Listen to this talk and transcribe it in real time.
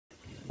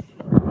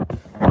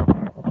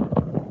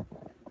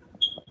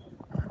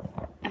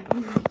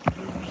Welcome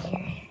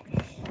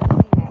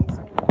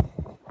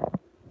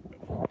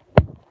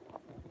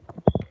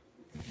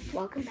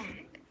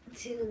back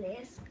to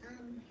this.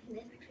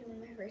 This is actually one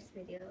of my first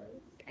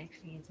videos.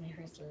 Actually, it's my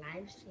first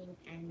live stream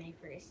and my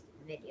first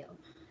video.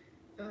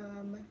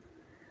 No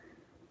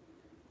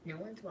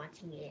one's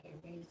watching it,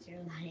 and there's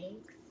 0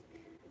 likes.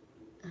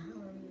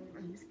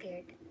 I'm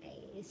scared,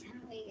 guys. How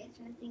are you guys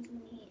gonna think of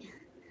me?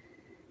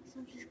 So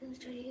I'm just gonna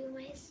show you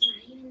my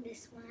slime in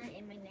this one.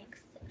 In my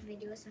next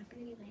video, it's not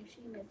gonna be live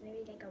stream, but it's gonna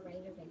be like a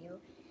regular video,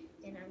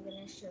 and I'm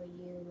gonna show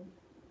you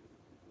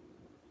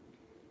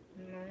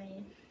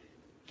my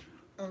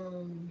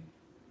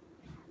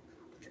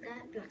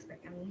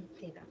Bloxburg. I'm gonna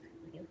play Bloxburg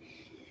with you.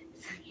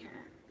 So yeah,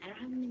 I don't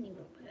have many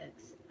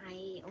Robux.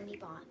 I only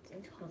bought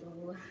in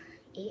total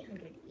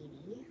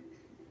 880.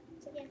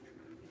 So yeah,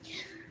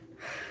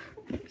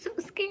 I'm so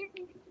scared.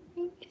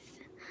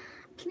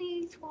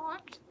 Please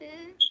watch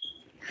this.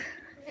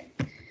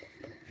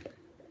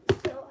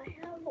 So I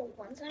have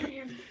one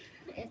slime.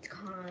 It's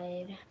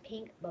called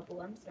Pink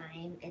Bubblegum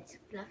Slime. It's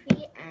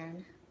fluffy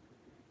and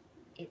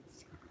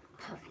it's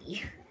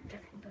puffy.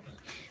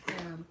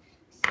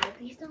 So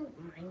please don't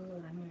mind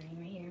what I'm wearing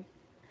right here.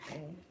 I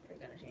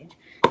forgot to change.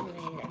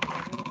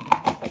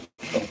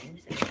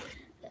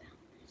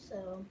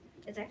 So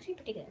it's actually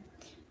pretty good.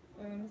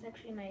 It's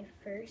actually my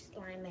first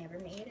slime I ever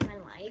made in my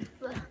life.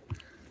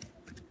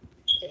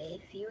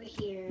 If you were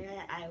here,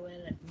 I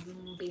would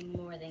be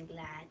more than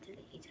glad to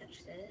let you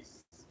touch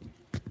this.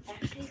 It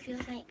actually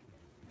feels like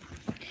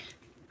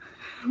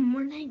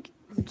more like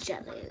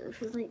jello. It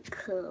feels like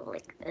cool,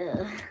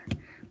 yeah,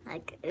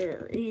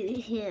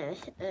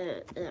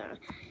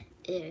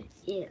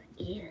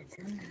 it's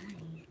so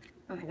nice.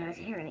 Oh my gosh,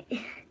 hearing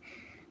it.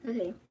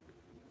 Okay.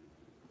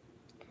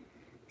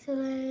 So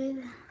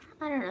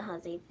I don't know how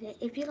to say it.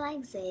 If you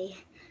like Zay,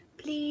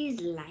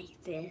 please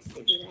like this.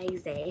 If you like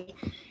Zay,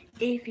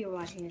 if you're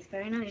watching this,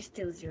 but I know there's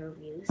still 0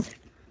 views.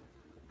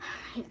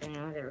 If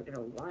anyone's ever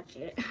gonna watch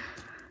it.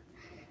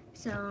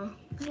 So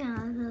yeah,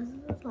 this is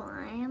the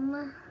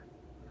slime.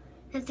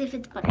 As if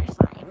it's butter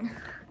slime.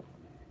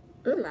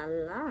 Ooh la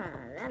la,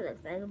 that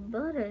looks like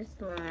butter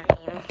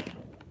slime.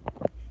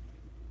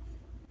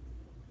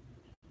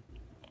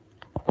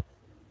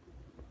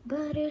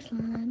 Butter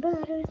slime,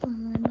 butter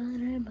slime,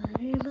 butter slime,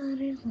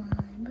 butter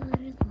slime,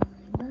 butter slime.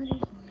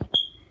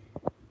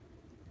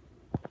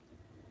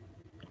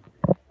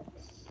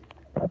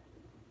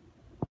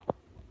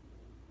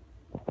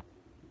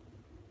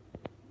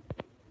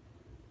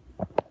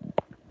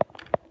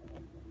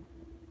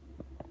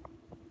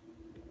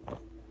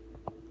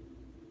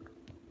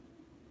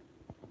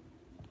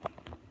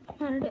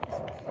 There it is.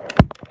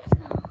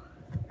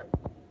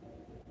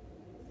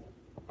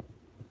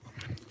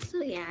 So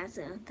yeah,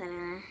 so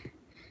ta-da.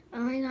 Oh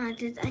my god,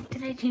 did I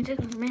change it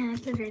with my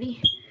hands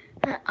already?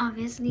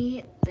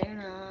 Obviously, they're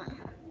not.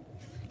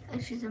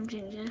 Actually, I'm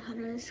changing the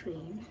color of the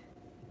screen.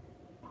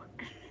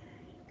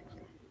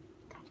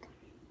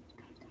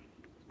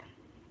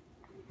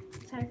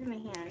 Sorry for my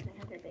hands, I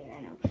have that big, I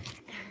know.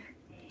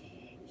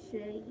 So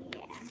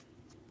yeah.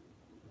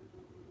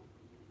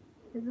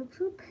 It looks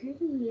so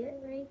pretty,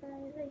 right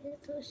guys? Like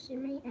it's so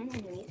shimmery. And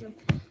anyway, so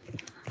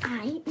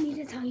I need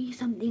to tell you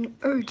something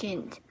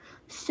urgent.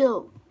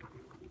 So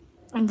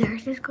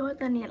there's this girl,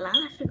 Daniela.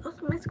 She goes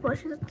to my school.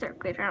 She's a 3rd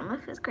grader. I'm a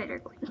 5th grader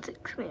going to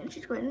 6th grade. And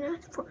she's going to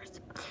 4th.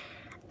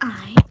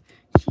 I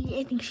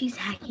think she's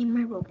hacking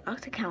my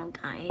Roblox account,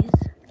 guys.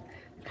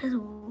 Cause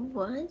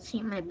what?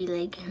 She might be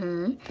like,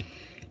 huh?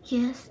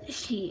 Yes,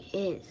 she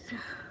is.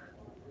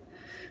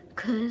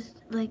 Cause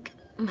like,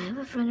 I have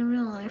a friend in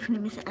real life. Her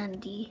name is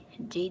Andy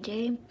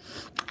JJ.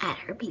 Add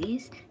her,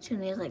 please. She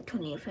only has like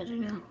 28 friends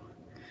right now.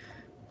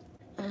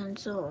 And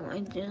so I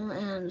do,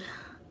 and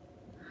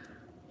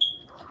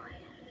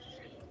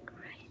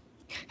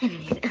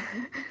anyway,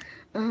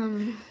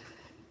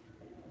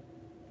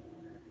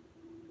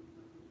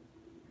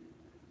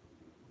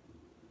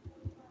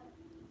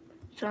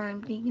 so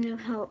I'm thinking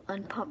of how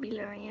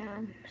unpopular I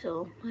am.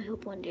 So I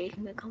hope one day I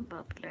can become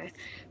popular.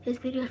 This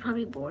video is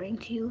probably boring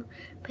to you,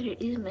 but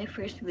it is my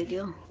first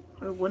video,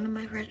 or one of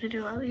my first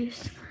videos at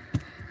least.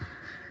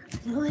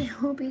 So I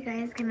hope you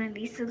guys can at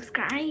least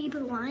subscribe,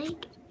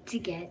 like, to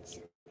get,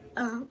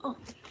 oh.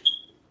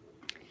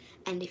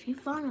 And if you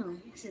follow,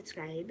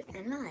 subscribe,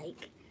 and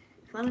like,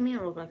 follow me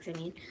on Roblox, I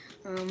mean,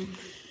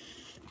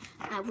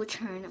 I will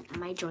turn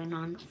my join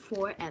on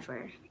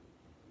forever.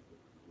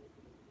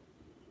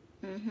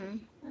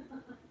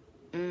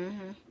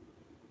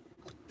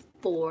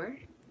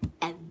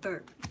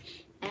 Forever.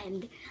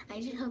 And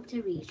I just hope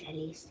to reach at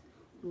least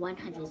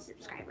 100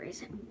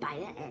 subscribers by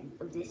the end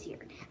of this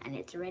year. And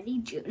it's already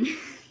June.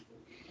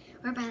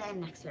 Or by the end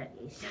next year at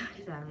least.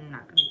 Because I'm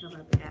not going to go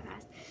up that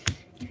fast.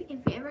 If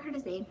you ever heard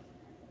of Zay,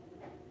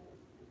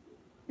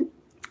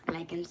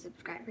 like and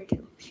subscribe her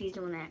too. She's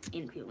the one that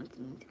influenced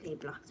me to play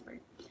Bloxburg.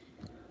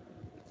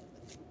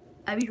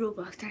 I mean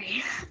Roblox,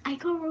 sorry. I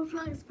call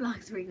Roblox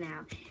Bloxburg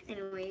now.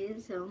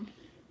 Anyways, so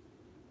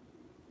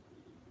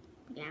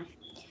yeah.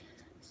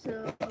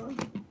 So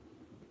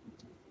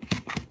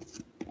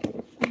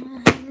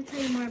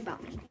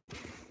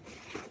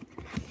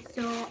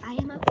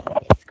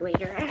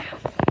grader.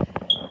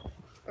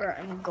 Or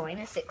I'm going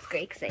to 6th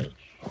grade because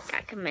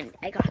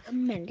I got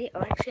commended.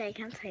 Or actually, I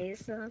can't say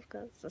stuff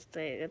because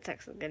the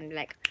text is going to be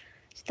like,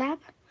 stop.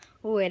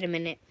 Wait a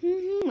minute.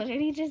 What did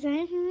he just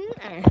say?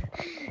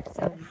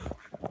 So,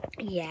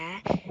 yeah.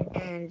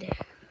 And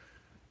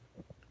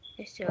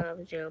I still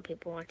have 0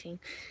 people watching.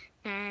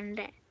 And,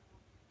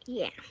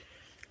 yeah.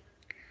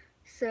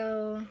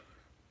 So,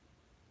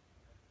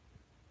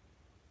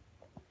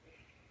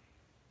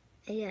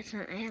 yeah,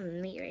 I have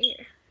meat right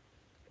here.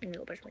 I'm going to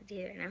go brush my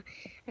teeth right now.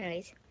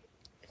 Anyways,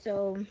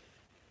 so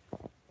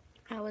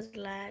I was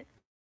like,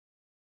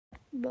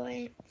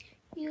 boy,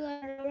 you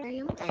gotta worry.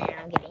 I'm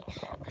kidding.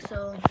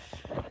 So,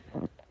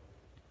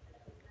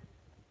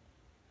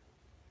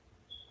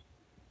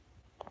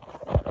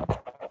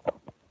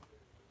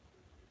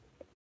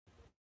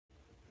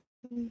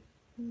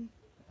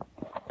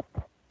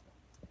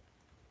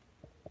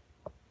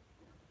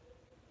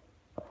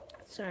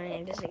 sorry,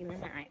 I'm just looking at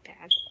my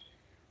iPad.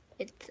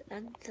 It's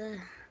at the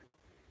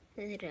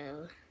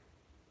little.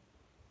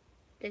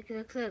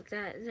 Look,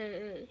 that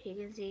you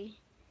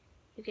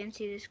can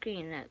see the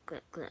screen.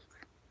 Look.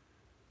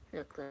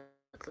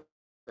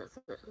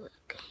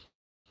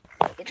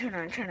 Okay, turn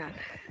on.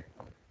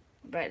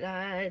 Bright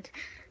light.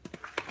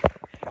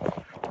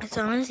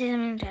 So I'm gonna say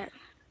something in chat.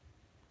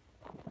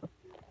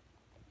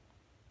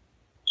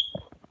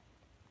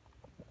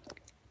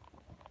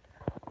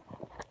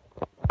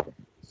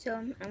 So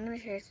I'm gonna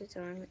share this with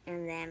someone,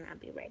 and then I'll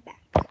be right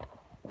back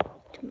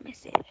to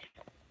message.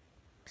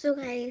 So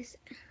guys,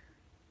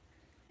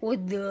 what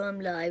I'm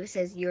live? It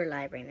says you're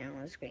live right now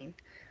on the screen.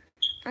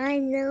 I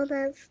know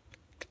that's.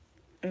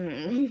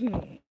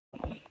 Shouldn't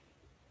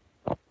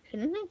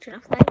I turn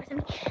off live or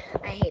something?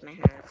 I hate my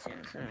hands.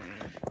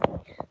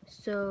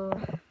 So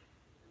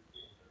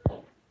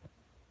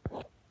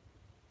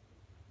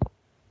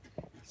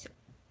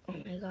oh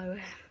my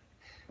god.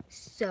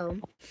 So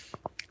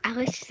I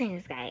was just saying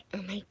this guy.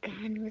 Oh my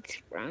god,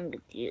 what's wrong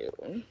with you?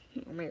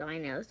 Oh my god, my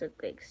nails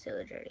look like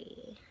so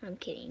dirty. I'm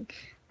kidding.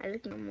 I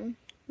look normal,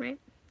 right?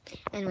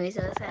 Anyway,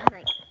 so this guy was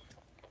like,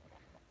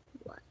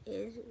 what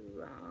is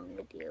wrong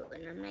with you?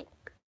 And I'm like,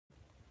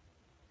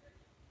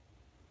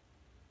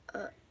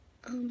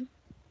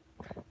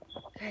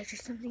 guys,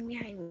 there's something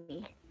behind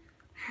me.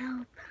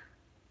 Help.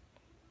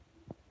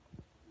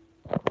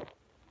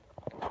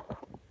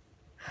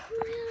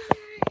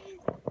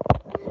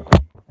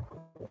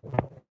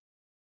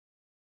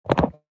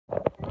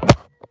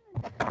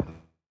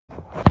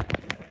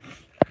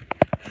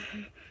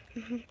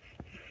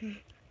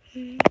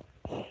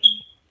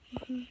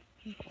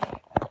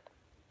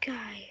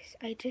 Guys,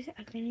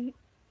 I'm gonna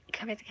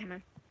cover the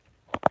camera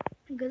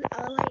because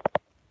I was like,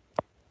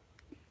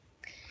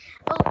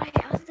 oh right,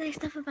 I was saying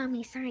stuff about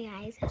me. Sorry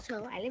guys.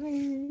 So I live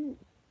in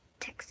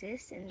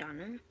Texas in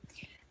Donna.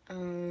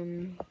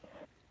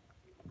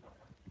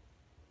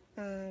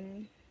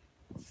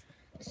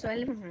 So I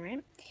live in home,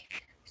 right?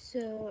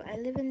 So I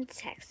live in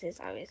Texas,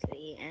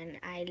 obviously, and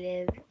I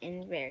live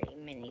in very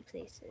many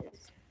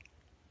places.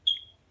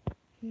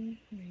 So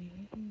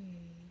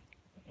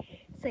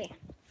yeah.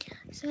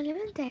 So I live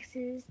in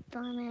Texas,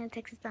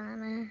 Texas.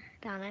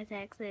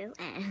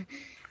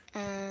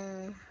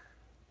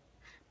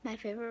 My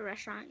favorite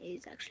restaurant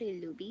is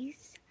actually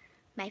Luby's.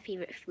 My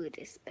favorite food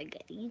is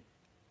spaghetti.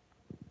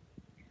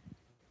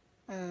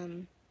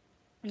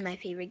 My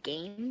favorite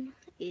game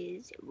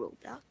is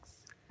Roblox.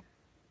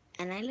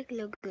 And I look a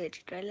little good.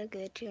 Do I look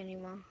good too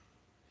anymore?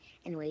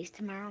 Anyways,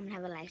 tomorrow I'm gonna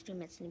have a live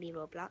stream. It's gonna be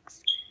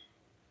Roblox.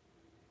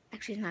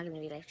 Actually, it's not gonna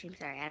be live stream.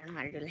 Sorry, I don't know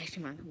how to do live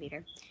stream on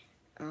computer.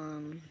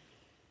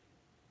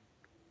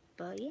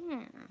 But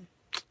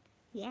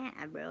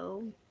yeah,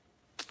 bro.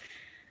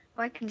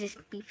 Or I can just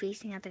be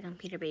facing at the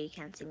computer, but you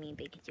can't see me,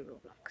 but you can see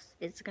Roblox.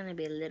 It's gonna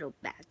be a little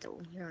bad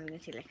though. You're only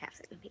gonna see like half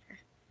the computer.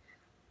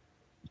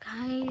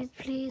 Guys,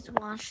 please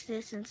watch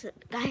this and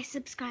guys,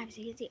 subscribe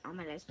so you can see all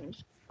my live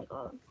streams. Like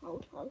all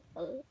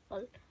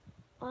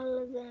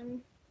of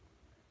them.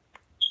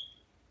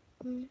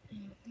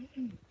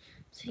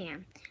 So yeah.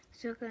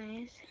 So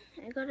guys,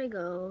 I gotta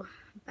go.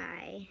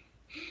 Bye.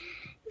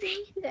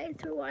 Thank you guys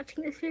for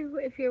watching this video.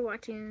 If you're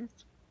watching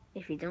this,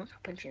 if you don't, I'll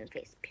punch you in the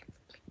face.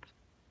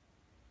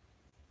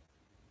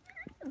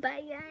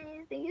 Bye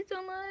guys. Thank you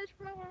so much.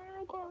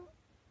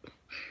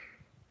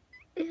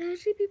 If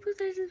actually people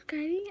start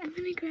subscribing, I'm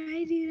gonna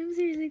cry, dude. I'm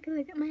seriously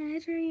like my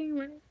eyes are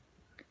getting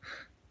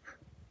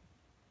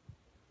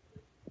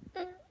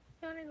I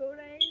wanna go,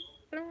 guys.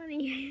 I don't want you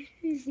guys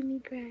to see me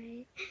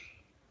cry.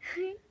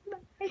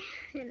 Bye.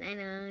 And I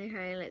know I'm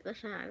crying like a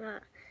shot,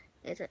 but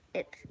it's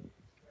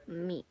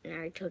meat, and I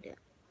already told you.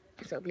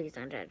 So please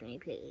don't judge me,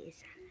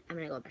 please. I'm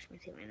gonna go brush my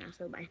teeth right now,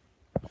 so bye.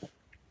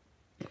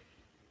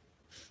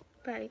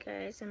 Bye,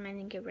 guys. I'm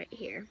ending it right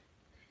here.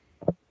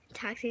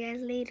 Talk to you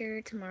guys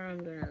later. Tomorrow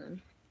I'm doing another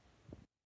one.